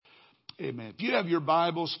Amen. If you have your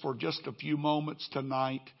Bibles for just a few moments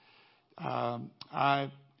tonight,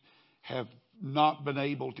 I have not been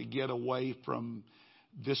able to get away from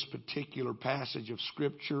this particular passage of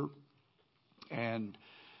Scripture. And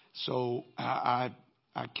so I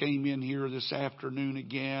came in here this afternoon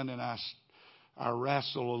again, and I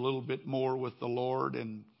wrestle a little bit more with the Lord.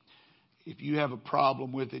 And if you have a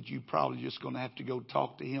problem with it, you're probably just going to have to go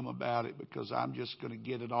talk to Him about it, because I'm just going to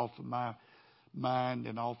get it off of my mind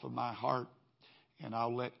and off of my heart. And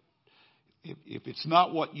I'll let, if it's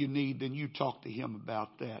not what you need, then you talk to Him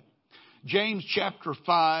about that. James chapter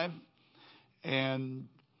 5, and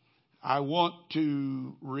I want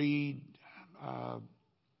to read,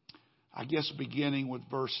 beginning with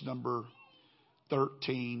verse number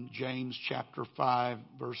 13, James chapter 5,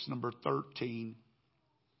 verse number 13.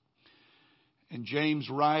 And James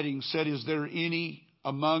writing said, "Is there any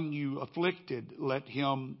among you afflicted? Let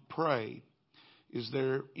him pray. Is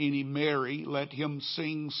there any merry? Let him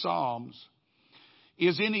sing psalms.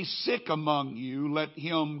 Is any sick among you? Let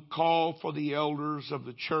him call for the elders of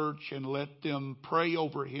the church, and let them pray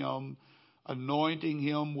over him, anointing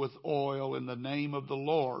him with oil in the name of the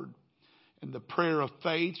Lord. And the prayer of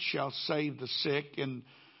faith shall save the sick, and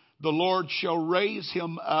the Lord shall raise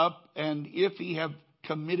him up, and if he have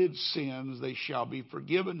committed sins, they shall be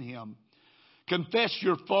forgiven him. Confess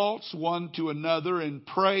your faults one to another, and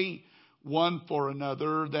pray one for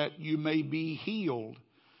another, that you may be healed.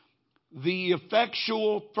 The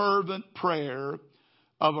effectual fervent prayer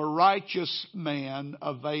of a righteous man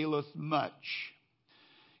availeth much."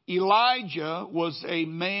 Elijah was a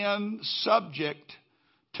man subject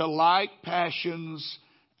to like passions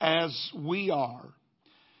as we are.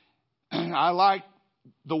 I like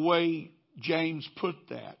the way James put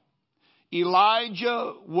that.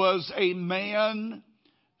 Elijah was a man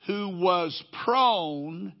who was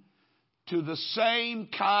prone to the same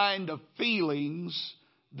kind of feelings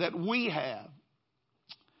that we have.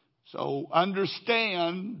 So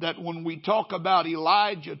understand that when we talk about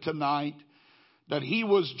Elijah tonight, that he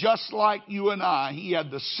was just like you and I. He had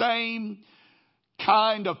the same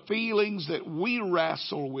kind of feelings that we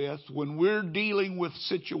wrestle with when we're dealing with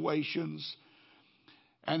situations.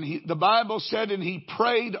 And the Bible said, "And he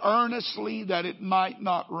prayed earnestly that it might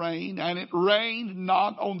not rain. And it rained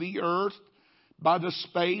not on the earth by the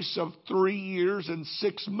space of 3 years and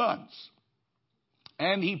 6 months.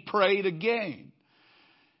 And he prayed again.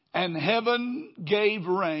 And heaven gave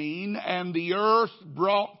rain, and the earth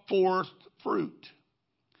brought forth fruit."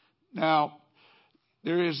 Now,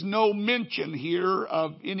 there is no mention here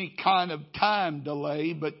of any kind of time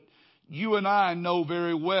delay, but you and I know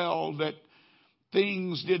very well that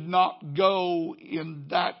things did not go in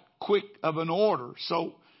that quick of an order.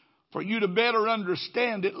 So, for you to better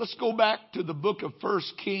understand it, let's go back to the book of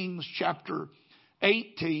 1 Kings chapter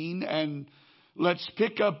 18, and let's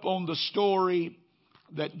pick up on the story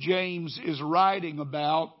that James is writing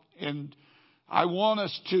about. And I want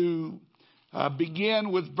us to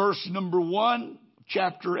begin with verse number 1,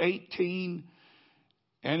 chapter 18.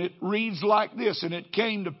 And it reads like this: "And it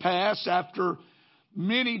came to pass after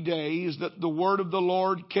many days that the word of the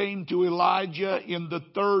Lord came to Elijah in the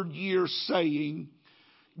 3rd year, saying,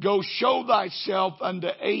 Go show thyself unto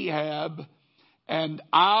Ahab, and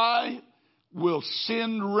I will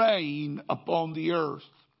send rain upon the earth."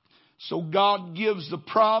 So God gives the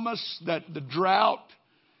promise that the drought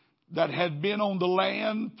that had been on the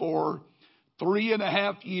land for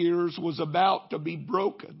 3.5 years was about to be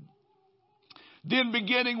broken. Then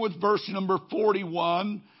beginning with verse number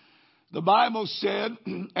 41, the Bible said,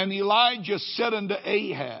 "And Elijah said unto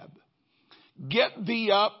Ahab, Get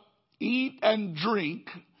thee up, eat and drink,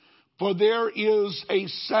 for there is a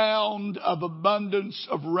sound of abundance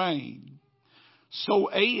of rain."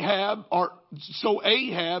 So Ahab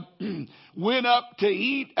went up to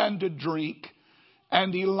eat and to drink,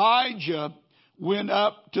 and Elijah went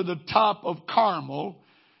up to the top of Carmel,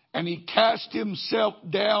 and he cast himself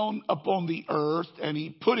down upon the earth, and he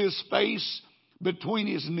put his face between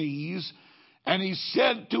his knees, and he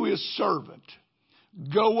said to his servant,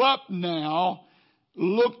 "Go up now,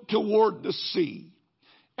 look toward the sea."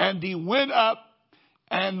 And he went up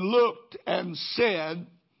and looked and said,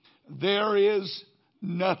 "There is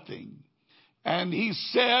nothing." And he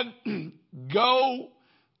said, "Go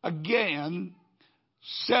again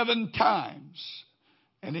 7 times.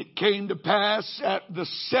 And it came to pass at the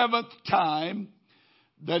 7th time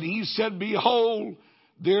that he said, Behold,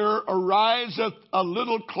 there ariseth a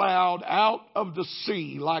little cloud out of the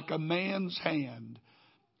sea like a man's hand.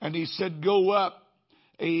 And he said, Go up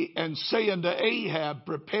and say unto Ahab,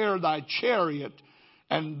 Prepare thy chariot,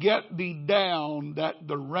 and get thee down, that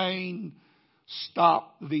the rain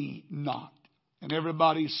stop thee not. And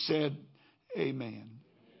everybody said, amen.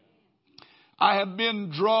 I have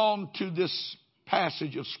been drawn to this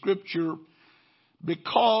passage of Scripture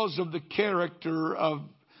because of the character of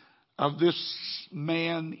this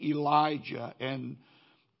man Elijah. And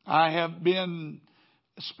I have been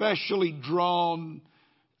especially drawn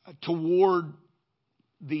toward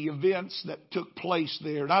the events that took place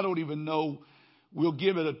there. And I don't even know, we'll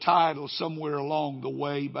give it a title somewhere along the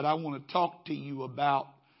way, but I want to talk to you about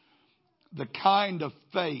the kind of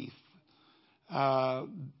faith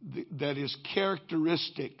that is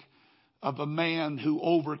characteristic of a man who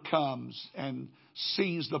overcomes and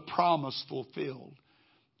sees the promise fulfilled.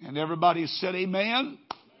 And everybody said amen.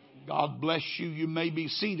 God bless you. You may be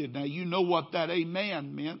seated. Now, you know what that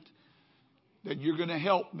amen meant, that you're going to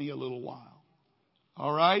help me a little while.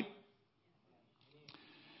 All right?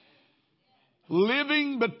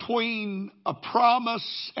 Living between a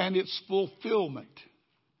promise and its fulfillment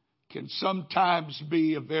can sometimes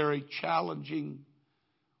be a very challenging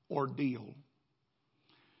ordeal.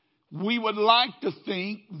 We would like to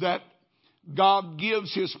think that God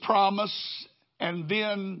gives His promise and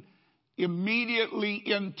then immediately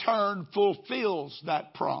in turn fulfills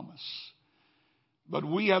that promise. But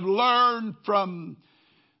we have learned from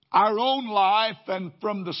our own life and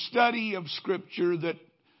from the study of Scripture that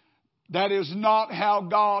that is not how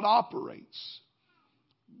God operates.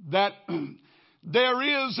 That there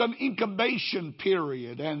is an incubation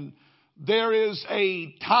period and there is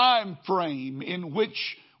a time frame in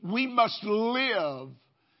which we must live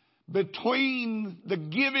between the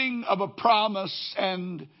giving of a promise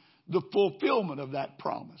and the fulfillment of that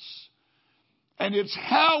promise. And it's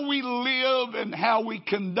how we live and how we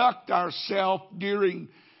conduct ourselves during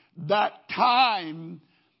that time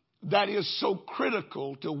that is so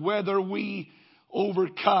critical to whether we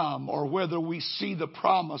overcome or whether we see the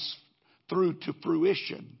promise through to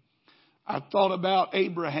fruition. I thought about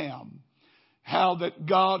Abraham, how that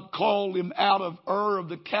God called him out of Ur of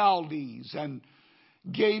the Chaldees and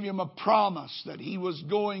gave him a promise that he was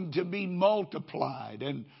going to be multiplied,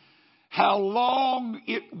 and how long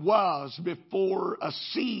it was before a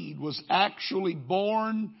seed was actually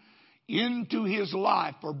born into his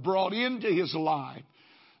life or brought into his life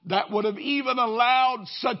that would have even allowed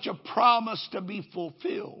such a promise to be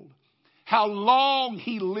fulfilled. How long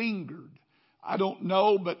he lingered, I don't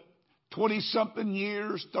know, but 20-something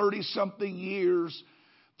years, 30-something years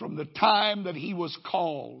from the time that he was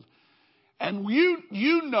called. And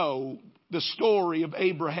you know the story of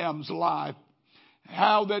Abraham's life,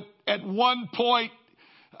 how that at one point,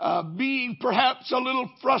 being perhaps a little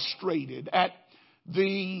frustrated at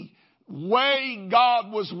the way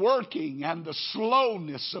God was working and the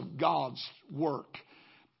slowness of God's work,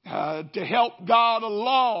 to help God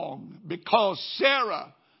along because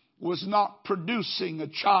Sarah was not producing a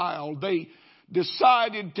child, they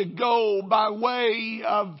decided to go by way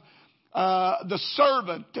of the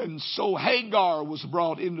servant, and so Hagar was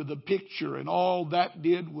brought into the picture, and all that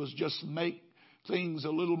did was just make things a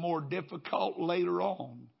little more difficult later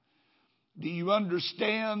on. Do you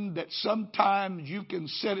understand that sometimes you can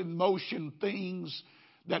set in motion things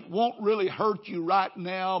that won't really hurt you right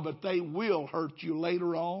now, but they will hurt you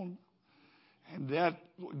later on? And that's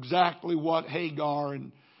exactly what Hagar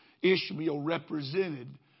and Ishmael represented.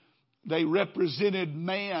 They represented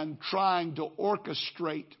man trying to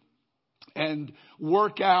orchestrate and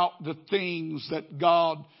work out the things that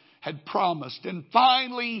God had promised. And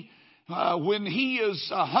finally, when he is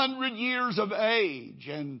 100 years of age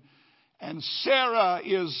and Sarah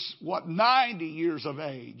is 90 years of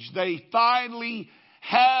age, they finally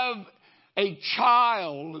have a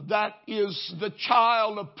child that is the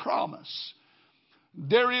child of promise.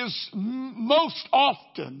 There is most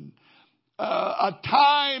often a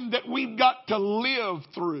time that we've got to live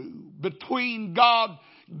through between God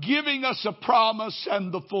giving us a promise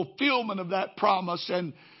and the fulfillment of that promise.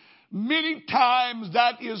 And many times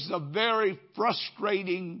that is a very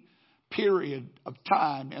frustrating period of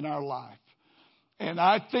time in our life. And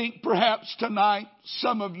I think perhaps tonight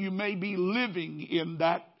some of you may be living in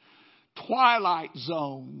that twilight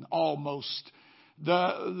zone almost. That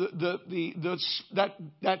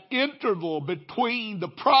interval between the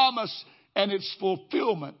promise and its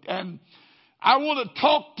fulfillment. And I want to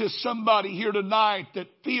talk to somebody here tonight that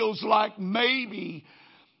feels like maybe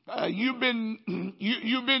you've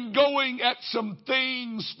been going at some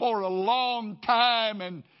things for a long time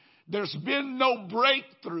and there's been no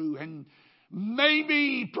breakthrough, and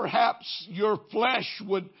maybe perhaps your flesh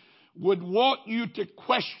would want you to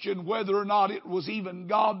question whether or not it was even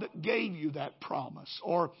God that gave you that promise,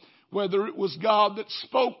 or whether it was God that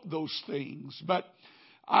spoke those things. But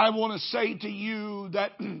I want to say to you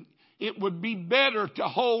that it would be better to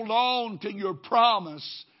hold on to your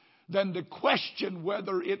promise than to question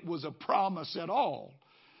whether it was a promise at all.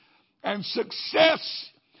 And success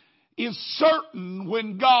is certain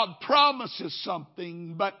when God promises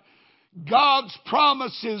something, but God's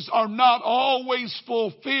promises are not always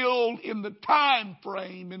fulfilled in the time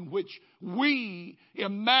frame in which we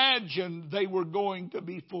imagined they were going to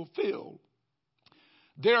be fulfilled.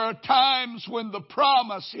 There are times when the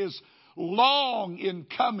promise is long in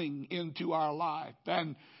coming into our life.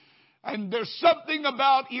 And there's something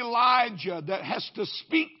about Elijah that has to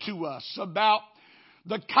speak to us about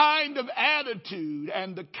the kind of attitude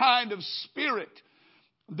and the kind of spirit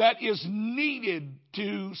that is needed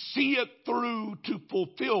to see it through to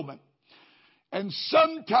fulfillment. And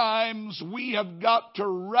sometimes we have got to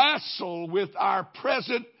wrestle with our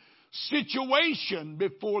present situation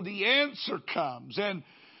before the answer comes. And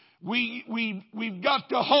we've got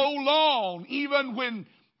to hold on even when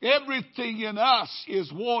everything in us is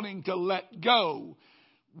wanting to let go.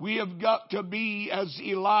 We have got to be as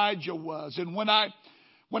Elijah was. And when I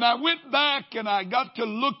went back and I got to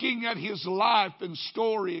looking at his life and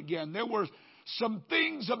story again, there were some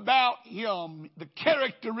things about him, the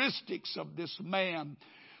characteristics of this man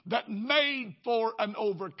that made for an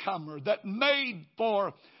overcomer, that made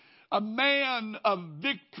for a man of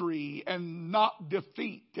victory and not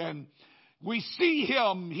defeat. And we see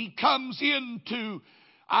him, he comes into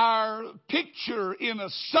our picture in a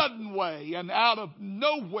sudden way, and out of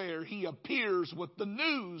nowhere he appears with the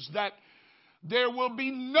news that there will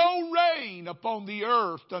be no rain upon the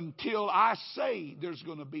earth until I say there's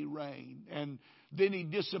going to be rain. And then he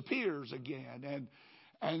disappears again.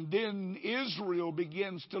 And then Israel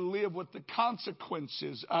begins to live with the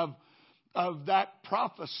consequences of that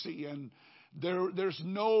prophecy. And there's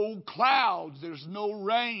no clouds, there's no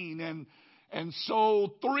rain. And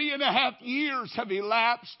so 3.5 years have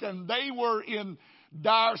elapsed, and they were in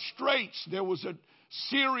dire straits. There was a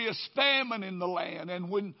serious famine in the land.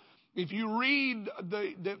 And if you read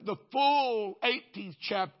the full 18th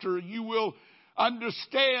chapter, you will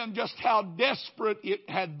understand just how desperate it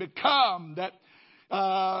had become, that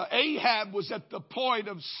Ahab was at the point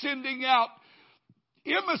of sending out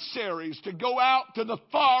emissaries to go out to the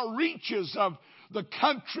far reaches of the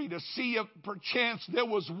country to see if perchance there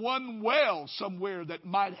was one well somewhere that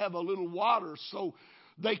might have a little water so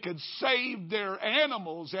they could save their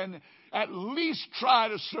animals and at least try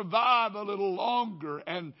to survive a little longer.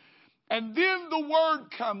 And then the word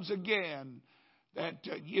comes again that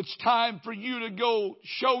it's time for you to go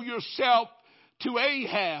show yourself to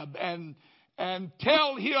Ahab and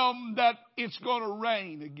tell him that it's going to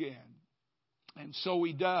rain again. And so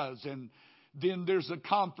he does. And then there's a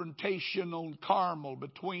confrontation on Carmel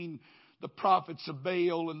between the prophets of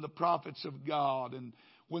Baal and the prophets of God. And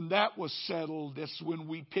when that was settled, that's when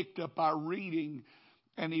we picked up our reading.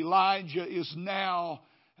 And Elijah is now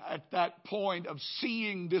at that point of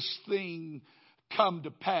seeing this thing come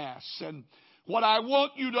to pass. And what I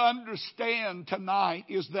want you to understand tonight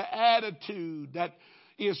is the attitude that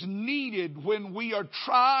is needed when we are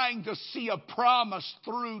trying to see a promise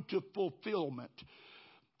through to fulfillment.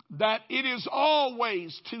 That it is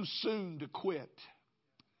always too soon to quit.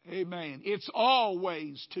 Amen. It's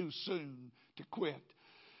always too soon to quit.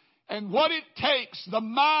 And what it takes, the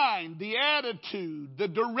mind, the attitude, the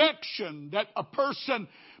direction that a person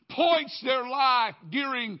points their life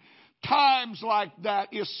during times like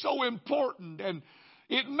that is so important. And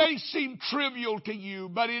it may seem trivial to you,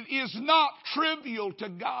 but it is not trivial to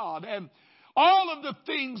God. And all of the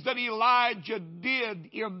things that Elijah did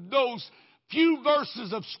in those few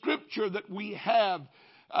verses of Scripture that we have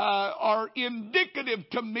are indicative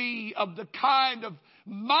to me of the kind of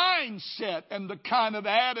mindset and the kind of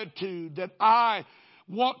attitude that I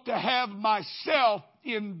want to have myself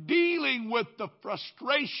in dealing with the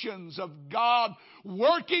frustrations of God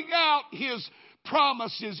working out His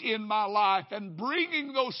promises in my life and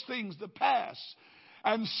bringing those things to pass.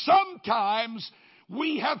 And sometimes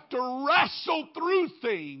we have to wrestle through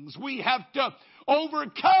things. We have to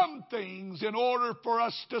overcome things in order for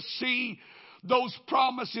us to see those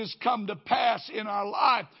promises come to pass in our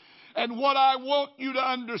life. And what I want you to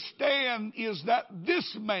understand is that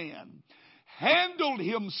this man handled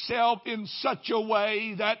himself in such a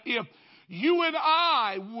way that if you and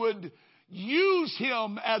I would use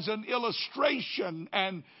him as an illustration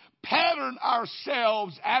and pattern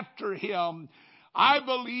ourselves after him, I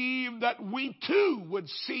believe that we too would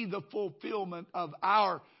see the fulfillment of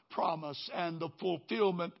our promise and the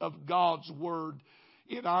fulfillment of God's word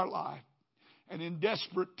in our life. And in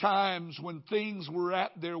desperate times when things were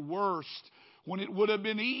at their worst, when it would have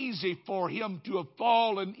been easy for him to have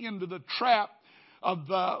fallen into the trap of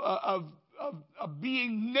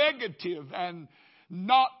being negative and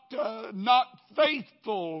not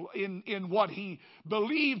faithful in what he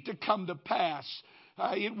believed to come to pass.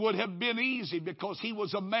 It would have been easy because he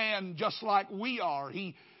was a man just like we are.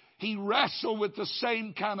 He wrestled with the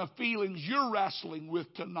same kind of feelings you're wrestling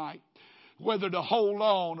with tonight. Whether to hold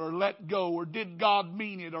on or let go, or did God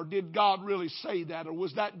mean it, or did God really say that, or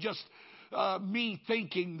was that just me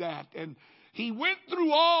thinking that? And he went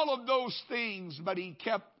through all of those things, but he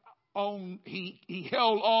kept on, he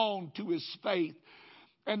held on to his faith.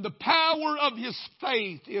 And the power of his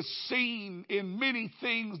faith is seen in many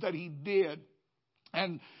things that he did.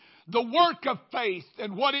 And the work of faith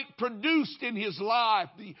and what it produced in his life,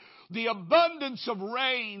 the abundance of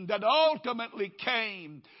rain that ultimately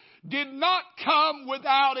came, did not come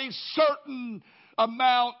without a certain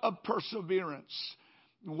amount of perseverance.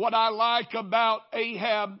 What I like about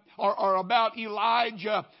Ahab or about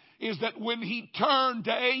Elijah is that when he turned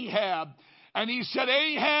to Ahab and he said,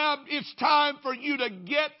 Ahab, it's time for you to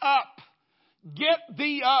get up, get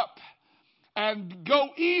thee up, and go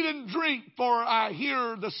eat and drink, for I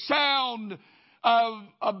hear the sound of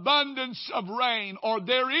abundance of rain, or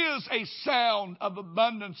there is a sound of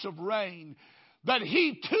abundance of rain. That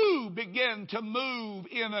he too began to move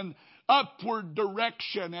in an upward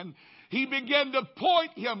direction, and he began to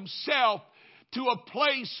point himself to a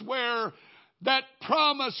place where that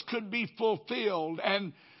promise could be fulfilled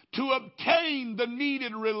and to obtain the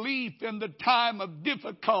needed relief in the time of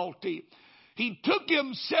difficulty. He took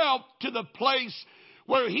himself to the place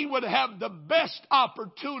where he would have the best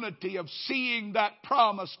opportunity of seeing that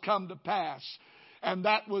promise come to pass, and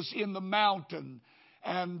that was in the mountain.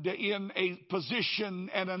 And in a position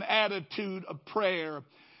and an attitude of prayer,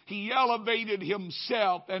 he elevated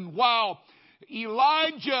himself. And while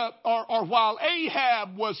Elijah or while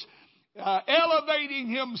Ahab was elevating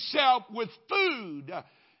himself with food,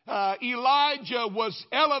 Elijah was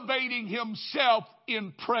elevating himself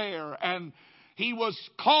in prayer, and he was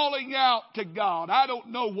calling out to God. I don't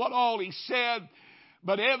know what all he said,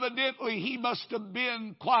 but evidently he must have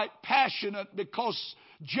been quite passionate, because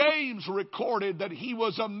James recorded that he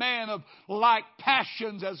was a man of like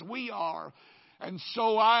passions as we are. And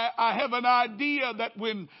so I have an idea that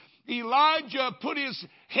when Elijah put his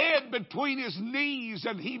head between his knees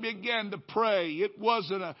and he began to pray, it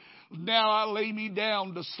wasn't a now I lay me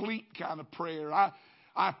down to sleep kind of prayer.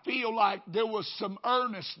 I feel like there was some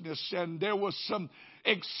earnestness, and there was some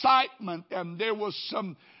excitement, and there was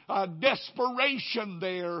some desperation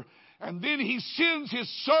there. And then he sends his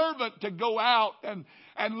servant to go out and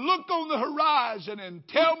look on the horizon and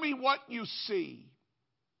tell me what you see.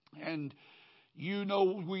 And you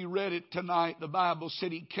know, we read it tonight. The Bible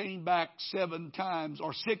said he came back 7 times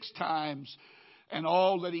or 6 times. And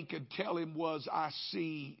all that he could tell him was, I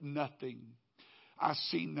see nothing. I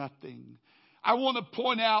see nothing. I want to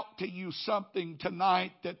point out to you something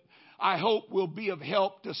tonight that I hope will be of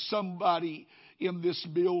help to somebody in this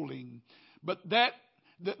building. But that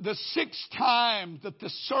the 6th time that the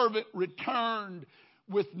servant returned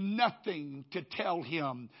with nothing to tell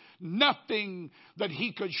him, nothing that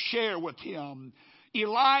he could share with him,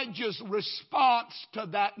 Elijah's response to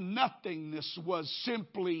that nothingness was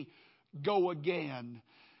simply, go again.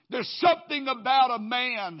 There's something about a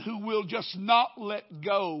man who will just not let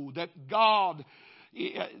go, that God,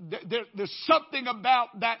 there's something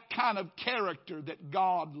about that kind of character that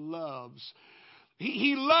God loves.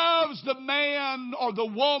 He loves the man or the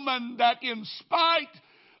woman that, in spite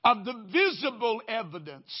of the visible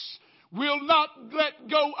evidence, will not let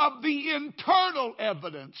go of the internal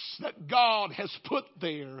evidence that God has put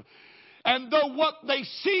there. And though what they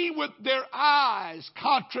see with their eyes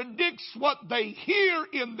contradicts what they hear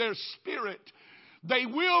in their spirit, they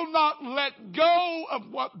will not let go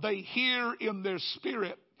of what they hear in their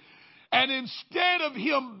spirit. And instead of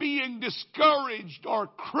him being discouraged or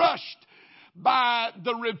crushed by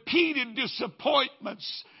the repeated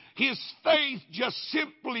disappointments, his faith just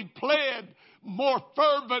simply pled more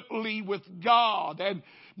fervently with God, and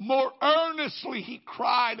more earnestly he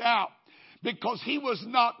cried out, because he was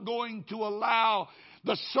not going to allow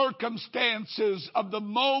the circumstances of the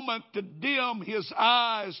moment to dim his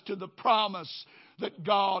eyes to the promise that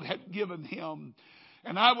God had given him.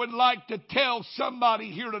 And I would like to tell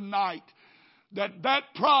somebody here tonight that that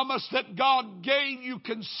promise that God gave you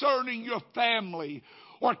concerning your family,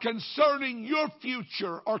 or concerning your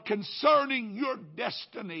future, or concerning your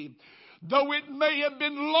destiny, though it may have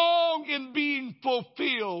been long in being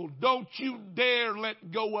fulfilled, don't you dare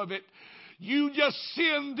let go of it. You just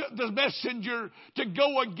send the messenger to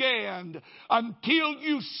go again until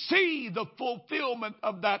you see the fulfillment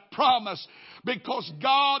of that promise, because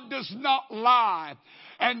God does not lie.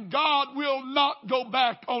 And God will not go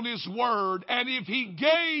back on His word. And if He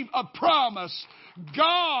gave a promise,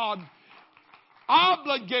 God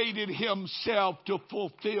obligated Himself to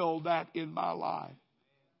fulfill that in my life.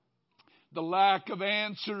 The lack of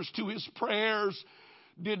answers to his prayers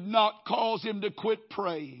did not cause him to quit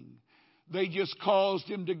praying. They just caused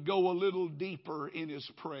him to go a little deeper in his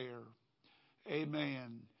prayer.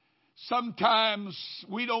 Amen. Sometimes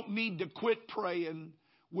we don't need to quit praying.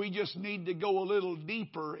 We just need to go a little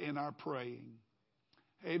deeper in our praying.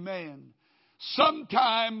 Amen.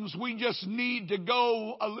 Sometimes we just need to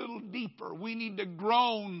go a little deeper. We need to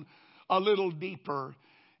groan a little deeper.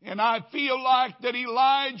 And I feel like that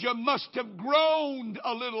Elijah must have groaned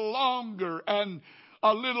a little longer and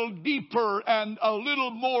a little deeper and a little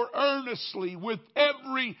more earnestly with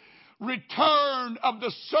every return of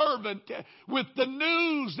the servant, with the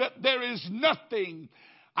news that there is nothing.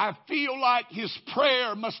 I feel like his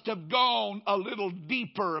prayer must have gone a little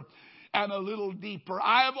deeper and a little deeper.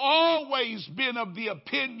 I have always been of the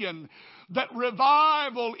opinion that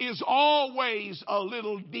revival is always a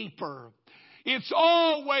little deeper. It's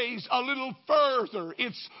always a little further.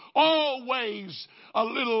 It's always a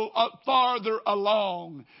little farther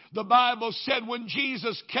along. The Bible said when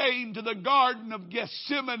Jesus came to the Garden of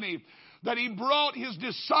Gethsemane that He brought His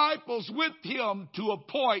disciples with Him to a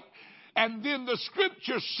point. And then the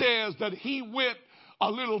Scripture says that He went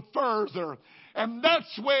a little further. And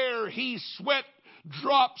that's where He sweat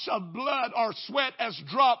drops of blood, or sweat as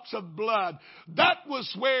drops of blood. That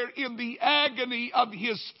was where in the agony of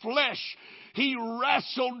His flesh He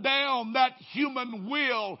wrestled down that human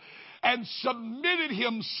will and submitted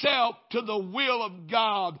Himself to the will of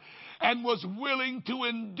God and was willing to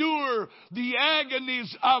endure the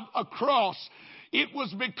agonies of a cross. It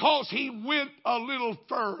was because He went a little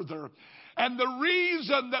further. And the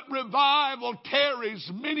reason that revival tarries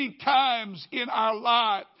many times in our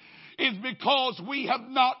life is because we have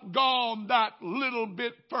not gone that little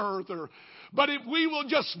bit further. But if we will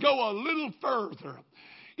just go a little further,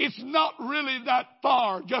 it's not really that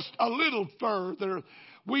far, just a little further,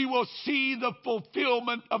 we will see the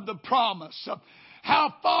fulfillment of the promise.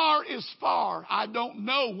 How far is far? I don't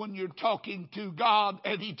know when you're talking to God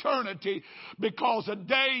at eternity, because a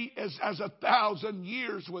day is as 1,000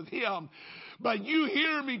 years with Him. But you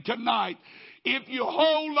hear me tonight. If you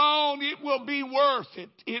hold on, it will be worth it.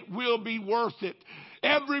 It will be worth it.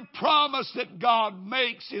 Every promise that God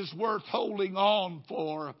makes is worth holding on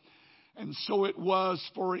for. And so it was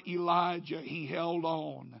for Elijah. He held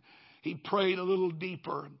on. He prayed a little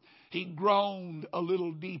deeper. He groaned a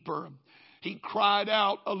little deeper. He cried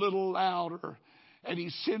out a little louder. And he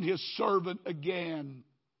sent his servant again.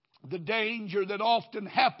 The danger that often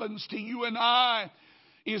happens to you and I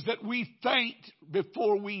is that we faint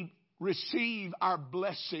before we receive our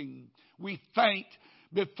blessing. We faint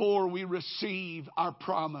before we receive our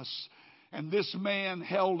promise. And this man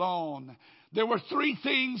held on. There were three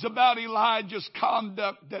things about Elijah's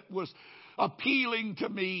conduct that was appealing to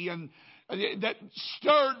me and that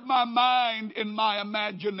stirred my mind and my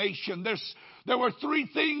imagination. There were three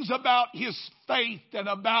things about his faith and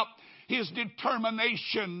about his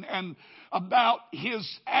determination and about his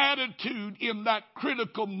attitude in that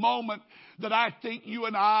critical moment that I think you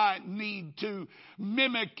and I need to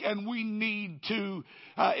mimic and we need to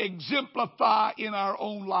exemplify in our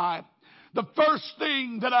own life. The first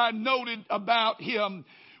thing that I noted about him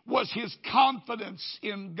was his confidence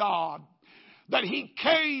in God. That he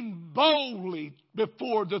came boldly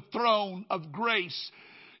before the throne of grace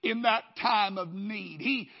in that time of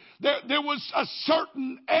need. There was a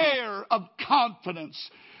certain air of confidence.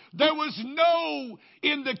 There was no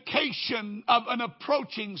indication of an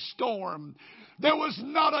approaching storm. There was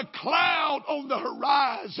not a cloud on the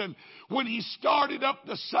horizon when he started up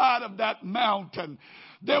the side of that mountain.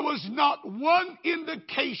 There was not one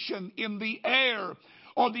indication in the air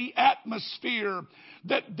or the atmosphere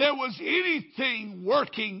that there was anything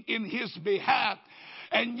working in his behalf.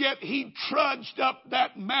 And yet he trudged up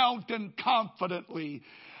that mountain confidently.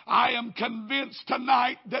 I am convinced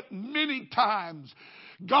tonight that many times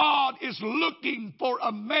God is looking for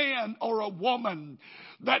a man or a woman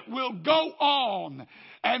that will go on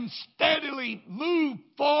and steadily move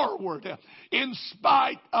forward in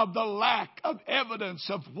spite of the lack of evidence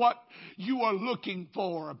of what you are looking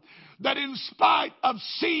for. That in spite of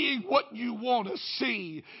seeing what you want to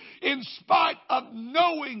see, in spite of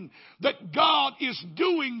knowing that God is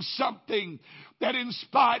doing something, that in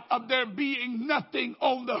spite of there being nothing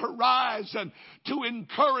on the horizon to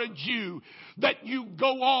encourage you, that you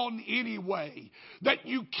go on anyway, that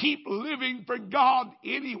you keep living for God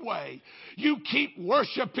anyway, you keep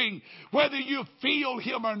worshiping whether you feel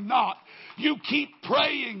Him or not, you keep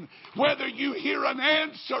praying whether you hear an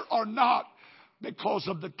answer or not, because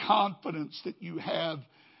of the confidence that you have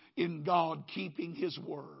in God keeping His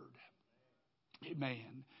word.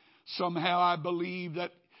 Amen. Somehow I believe that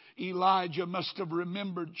Elijah must have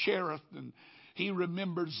remembered Cherith, and he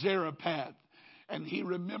remembered Zarephath, and he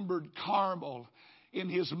remembered Carmel in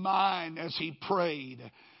his mind as he prayed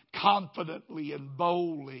confidently and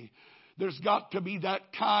boldly. There's got to be that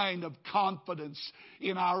kind of confidence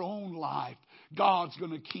in our own life. God's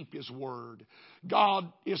going to keep His word.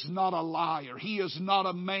 God is not a liar. He is not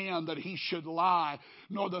a man that He should lie,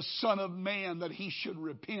 nor the Son of Man that He should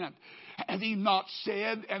repent. Hath He not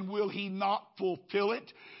said, and will He not fulfill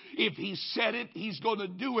it? If He said it, He's going to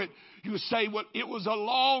do it. You say, well, it was a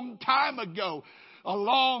long time ago. A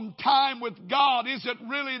long time with God isn't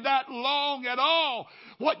really that long at all.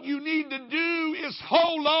 What you need to do is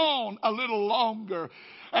hold on a little longer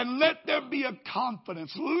and let there be a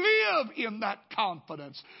confidence. Live in that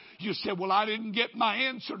confidence. You say, well, I didn't get my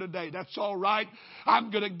answer today. That's all right.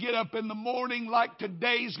 I'm going to get up in the morning like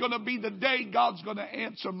today's going to be the day God's going to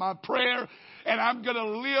answer my prayer. And I'm going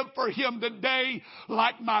to live for Him today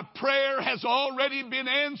like my prayer has already been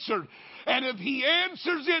answered. And if He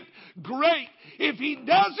answers it, great. If He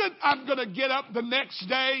doesn't, I'm going to get up the next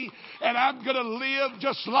day and I'm going to live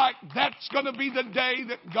just like that's going to be the day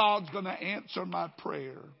that God's going to answer my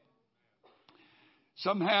prayer.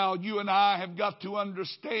 Somehow you and I have got to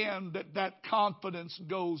understand that that confidence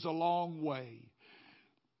goes a long way.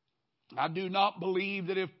 I do not believe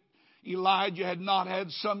that if Elijah had not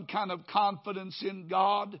had some kind of confidence in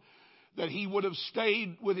God, that he would have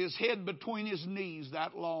stayed with his head between his knees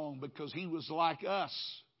that long, because he was like us.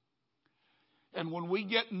 And when we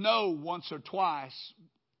get no once or twice,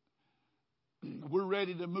 we're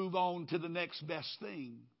ready to move on to the next best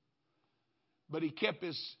thing. But he kept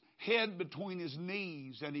his head between his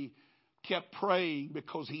knees and he kept praying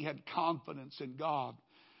because he had confidence in God.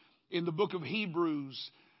 In the book of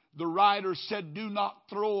Hebrews, the writer said, do not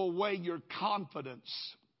throw away your confidence,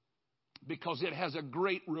 because it has a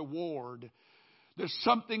great reward. There's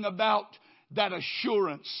something about that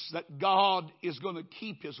assurance that God is going to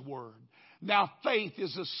keep His word. Now, faith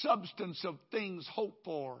is the substance of things hoped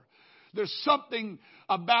for. There's something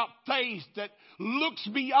about faith that looks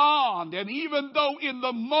beyond, and even though in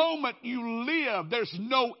the moment you live, there's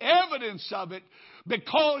no evidence of it,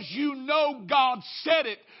 because you know God said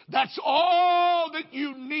it. That's all that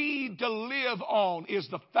you need to live on, is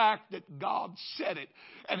the fact that God said it.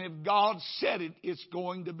 And if God said it, it's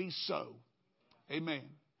going to be so. Amen.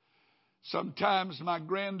 Sometimes my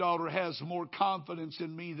granddaughter has more confidence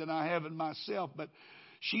in me than I have in myself, but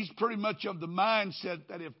she's pretty much of the mindset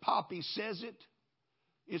that if Poppy says it,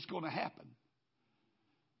 it's going to happen.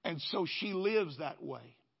 And so she lives that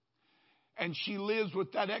way. And she lives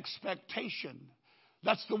with that expectation.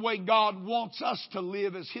 That's the way God wants us to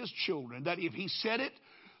live as His children. That if He said it,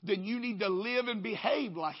 then you need to live and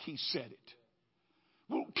behave like He said it.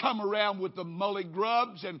 We'll come around with the mully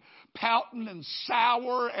grubs and pouting and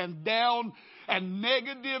sour and down and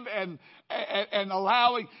negative and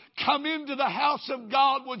allowing. Come into the house of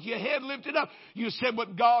God with your head lifted up. You said,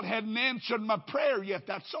 but God hadn't answered my prayer yet.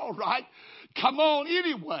 That's all right. Come on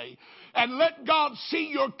anyway. And let God see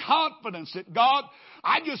your confidence that God,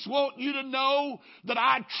 I just want you to know that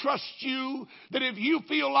I trust you, that if you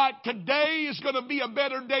feel like today is going to be a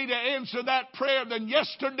better day to answer that prayer than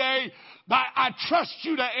yesterday, I trust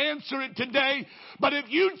you to answer it today. But if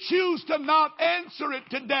you choose to not answer it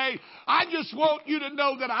today, I just want you to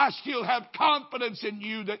know that I still have confidence in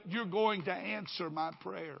you that you're going to answer my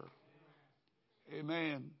prayer.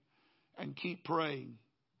 Amen. And keep praying.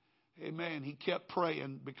 Amen. He kept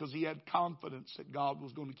praying because he had confidence that God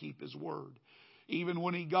was going to keep His word. Even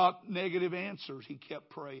when he got negative answers, he kept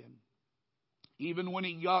praying. Even when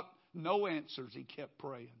he got no answers, he kept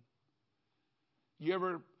praying. You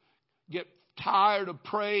ever get tired of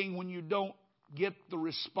praying when you don't get the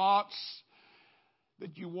response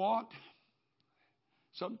that you want?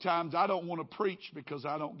 Sometimes I don't want to preach because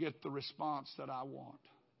I don't get the response that I want.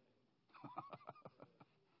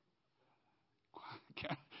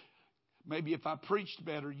 Maybe if I preached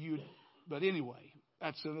better, you'd. But anyway,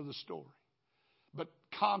 that's another story. But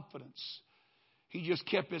confidence. He just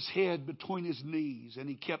kept his head between his knees and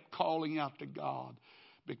he kept calling out to God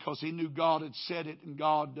because he knew God had said it and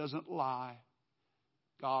God doesn't lie.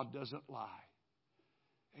 God doesn't lie.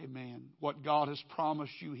 Amen. What God has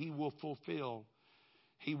promised you, He will fulfill.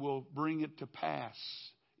 He will bring it to pass.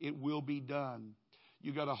 It will be done.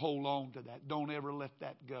 You got to hold on to that. Don't ever let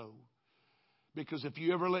that go. Because if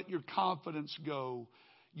you ever let your confidence go,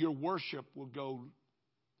 your worship will go.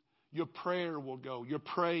 Your prayer will go. Your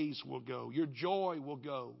praise will go. Your joy will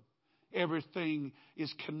go. Everything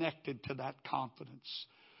is connected to that confidence.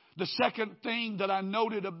 The second thing that I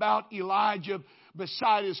noted about Elijah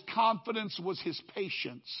beside his confidence was his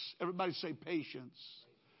patience. Everybody say patience.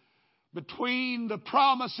 Between the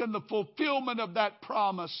promise and the fulfillment of that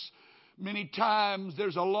promise, many times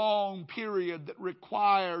there's a long period that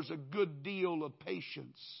requires a good deal of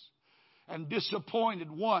patience. And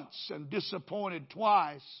disappointed once and disappointed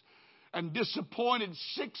twice and disappointed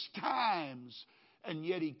 6 times, and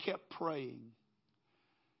yet he kept praying.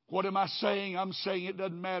 What am I saying? I'm saying it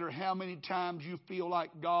doesn't matter how many times you feel like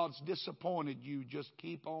God's disappointed you. Just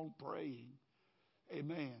keep on praying.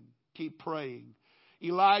 Amen. Keep praying.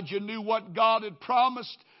 Elijah knew what God had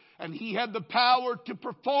promised, and he had the power to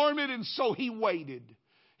perform it, and so he waited.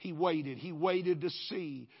 He waited. He waited to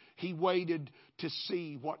see. He waited to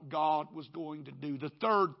see what God was going to do. The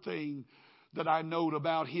third thing that I note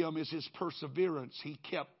about him is his perseverance. He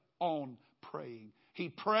kept on praying. He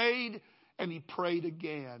prayed and he prayed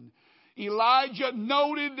again. Elijah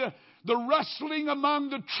noted the rustling among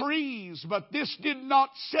the trees, but this did not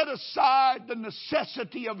set aside the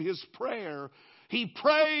necessity of his prayer. He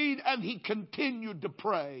prayed and he continued to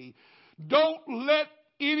pray. Don't let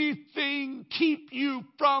anything keep you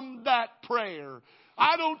from that prayer.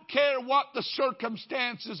 I don't care what the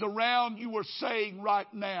circumstances around you are saying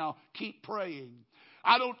right now. Keep praying.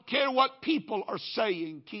 I don't care what people are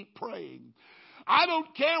saying. Keep praying. I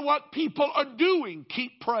don't care what people are doing.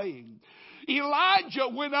 Keep praying. Elijah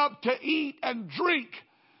went up to eat and drink.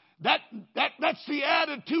 That's the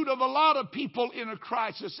attitude of a lot of people in a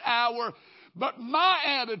crisis hour. But my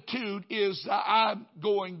attitude is I'm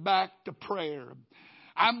going back to prayer.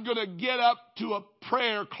 I'm going to get up to a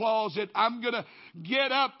prayer closet. I'm going to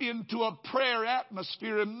get up into a prayer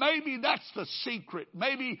atmosphere. And maybe that's the secret.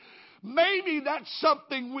 Maybe that's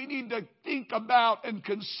something we need to think about and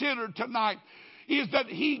consider tonight, is that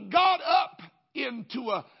he got up into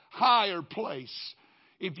a higher place.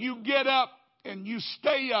 If you get up and you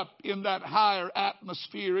stay up in that higher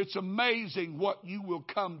atmosphere, it's amazing what you will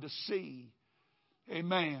come to see.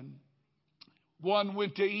 Amen. One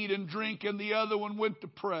went to eat and drink and the other one went to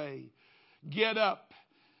pray. Get up.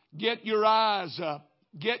 Get your eyes up.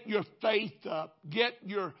 Get your faith up. Get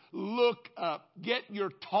your look up. Get your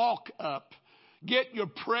talk up. Get your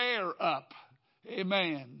prayer up.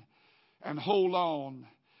 Amen. And hold on.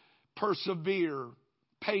 Persevere.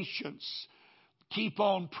 Patience. Keep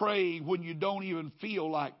on praying when you don't even feel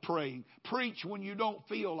like praying. Preach when you don't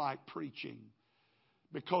feel like preaching.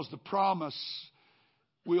 Because the promise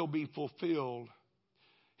will be fulfilled.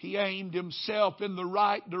 He aimed himself in the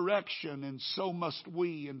right direction, and so must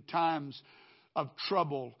we in times of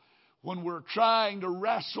trouble. When we're trying to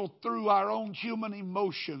wrestle through our own human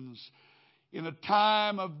emotions, in a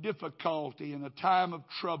time of difficulty, in a time of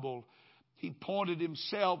trouble, he pointed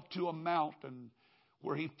himself to a mountain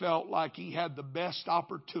where he felt like he had the best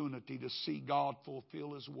opportunity to see God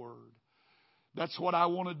fulfill His word. That's what I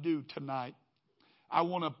want to do tonight. I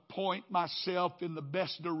want to point myself in the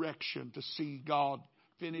best direction to see God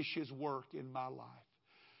finish His work in my life.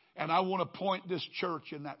 And I want to point this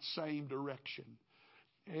church in that same direction.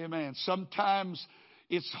 Amen. Sometimes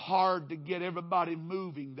it's hard to get everybody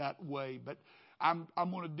moving that way, but I'm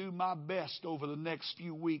going to do my best over the next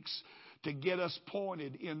few weeks to get us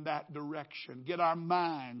pointed in that direction. Get our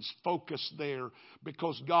minds focused there,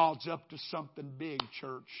 because God's up to something big,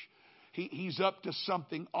 church. He's up to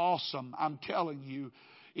something awesome. I'm telling you,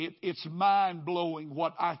 it's mind-blowing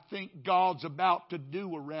what I think God's about to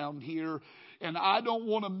do around here. And I don't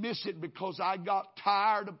want to miss it because I got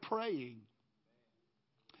tired of praying.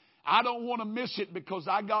 I don't want to miss it because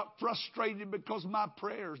I got frustrated because my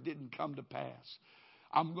prayers didn't come to pass.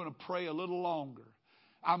 I'm going to pray a little longer.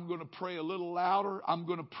 I'm going to pray a little louder. I'm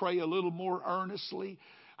going to pray a little more earnestly.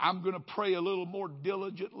 I'm going to pray a little more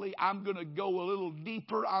diligently. I'm going to go a little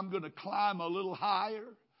deeper. I'm going to climb a little higher.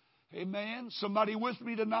 Amen. Somebody with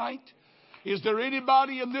me tonight? Is there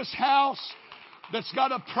anybody in this house that's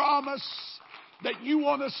got a promise that you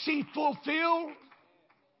want to see fulfilled?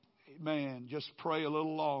 Amen. Just pray a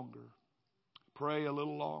little longer. Pray a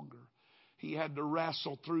little longer. He had to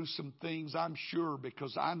wrestle through some things, I'm sure,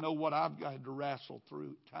 because I know what I've got to wrestle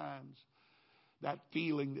through at times. That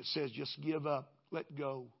feeling that says, just give up, let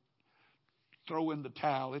go, throw in the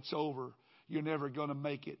towel, it's over, you're never going to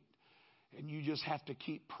make it. And you just have to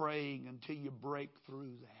keep praying until you break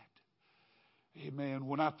through that. Amen.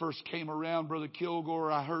 When I first came around, Brother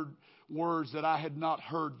Kilgore, I heard words that I had not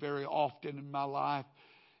heard very often in my life,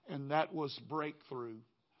 and that was breakthrough.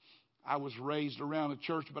 I was raised around a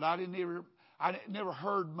church, but I never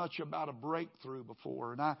heard much about a breakthrough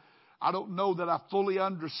before. And I don't know that I fully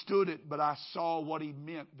understood it, but I saw what he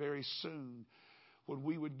meant very soon. When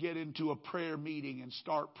we would get into a prayer meeting and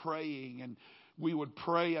start praying, and we would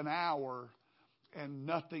pray an hour and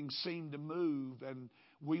nothing seemed to move, and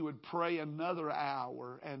we would pray another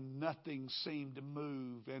hour and nothing seemed to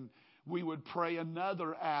move, and we would pray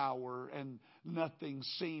another hour and nothing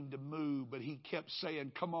seemed to move. But he kept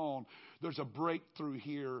saying, come on, there's a breakthrough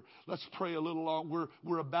here. Let's pray a little longer.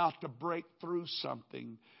 We're about to break through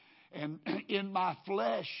something. And in my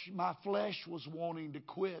flesh was wanting to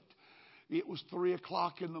quit. It was 3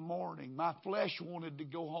 o'clock in the morning. My flesh wanted to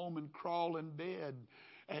go home and crawl in bed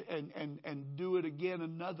and do it again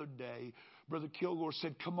another day. Brother Kilgore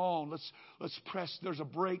said, come on, let's press. There's a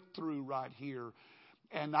breakthrough right here.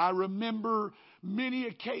 And I remember many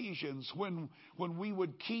occasions when we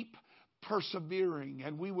would keep persevering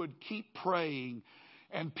and we would keep praying,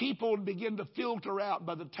 and people would begin to filter out.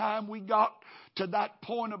 By the time we got to that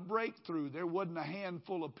point of breakthrough, there wasn't a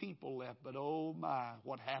handful of people left. But oh my,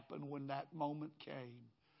 what happened when that moment came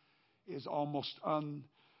is almost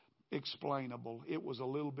unexplainable. It was a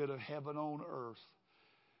little bit of heaven on earth.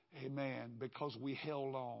 Amen. Because we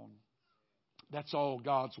held on. That's all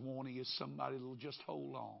God's wanting, is somebody that will just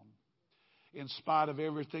hold on. In spite of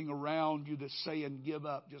everything around you that's saying give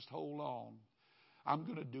up, just hold on. I'm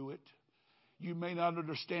going to do it. You may not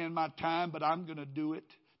understand my time, but I'm going to do it.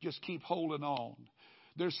 Just keep holding on.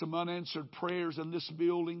 There's some unanswered prayers in this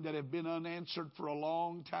building that have been unanswered for a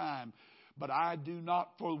long time. But I do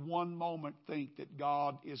not for one moment think that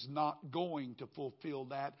God is not going to fulfill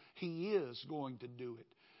that. He is going to do it.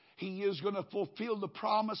 He is going to fulfill the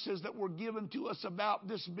promises that were given to us about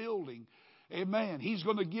this building. Amen. He's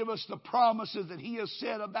going to give us the promises that He has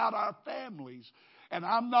said about our families. And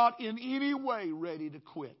I'm not in any way ready to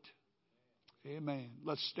quit. Amen.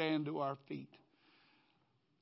 Let's stand to our feet.